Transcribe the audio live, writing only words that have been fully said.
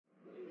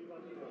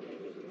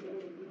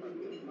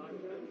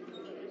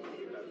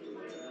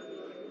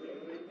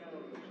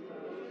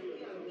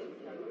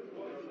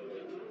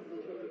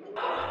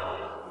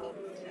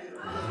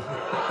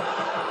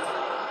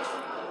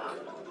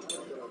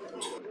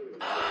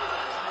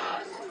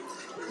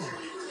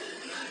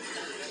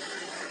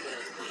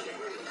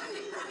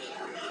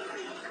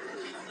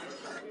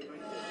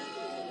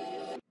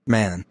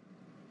Man,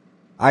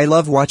 I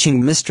love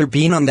watching Mr.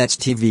 Bean on That's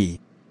TV.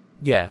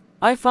 Yeah,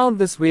 I found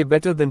this way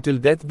better than Till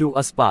Death Do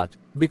Us Part,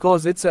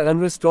 because it's an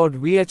unrestored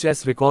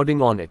VHS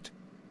recording on it.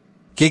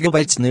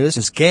 Gigabytes News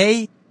is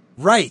gay?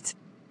 Right.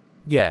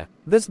 Yeah,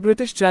 this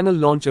British channel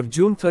launch of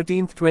June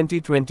 13,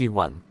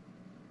 2021.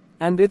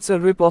 And it's a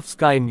rip of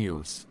Sky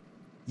News.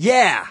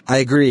 Yeah, I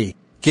agree.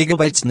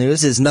 Gigabytes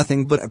News is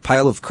nothing but a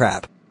pile of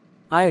crap.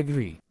 I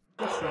agree.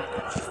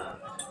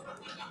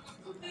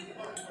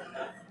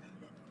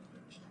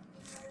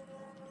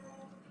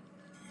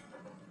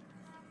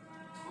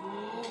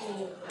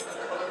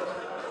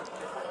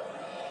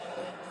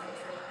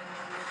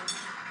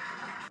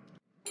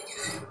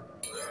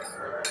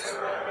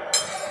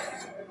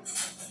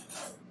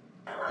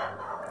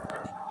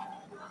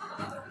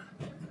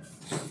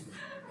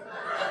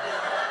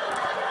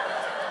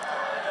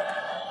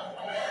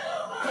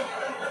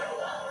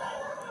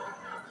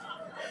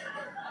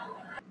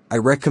 I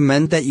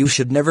recommend that you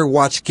should never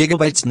watch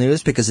Gigabytes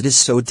News because it is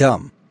so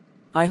dumb.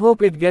 I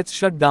hope it gets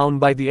shut down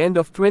by the end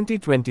of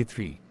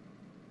 2023.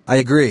 I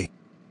agree.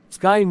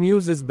 Sky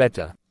News is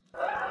better.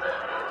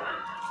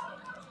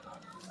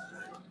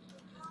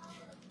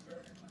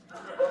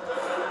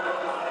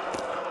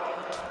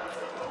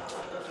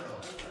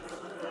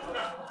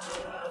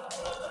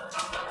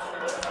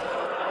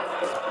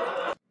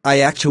 I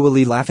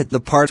actually laugh at the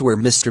part where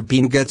Mr.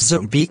 Bean gets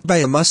beat by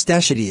a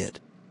mustache idiot.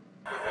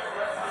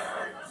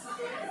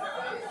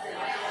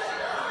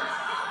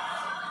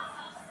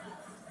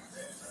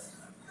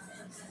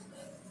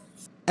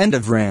 End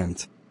of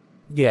rant.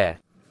 Yeah.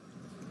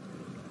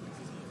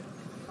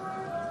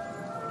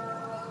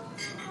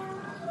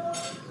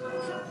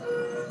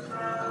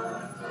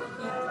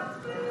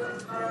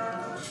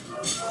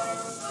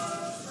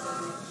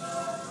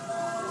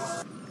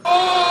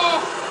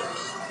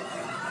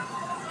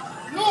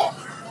 Look!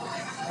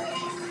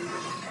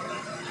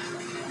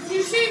 Did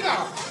you see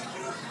that?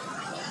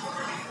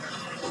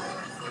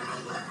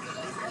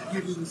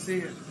 You didn't see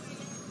it.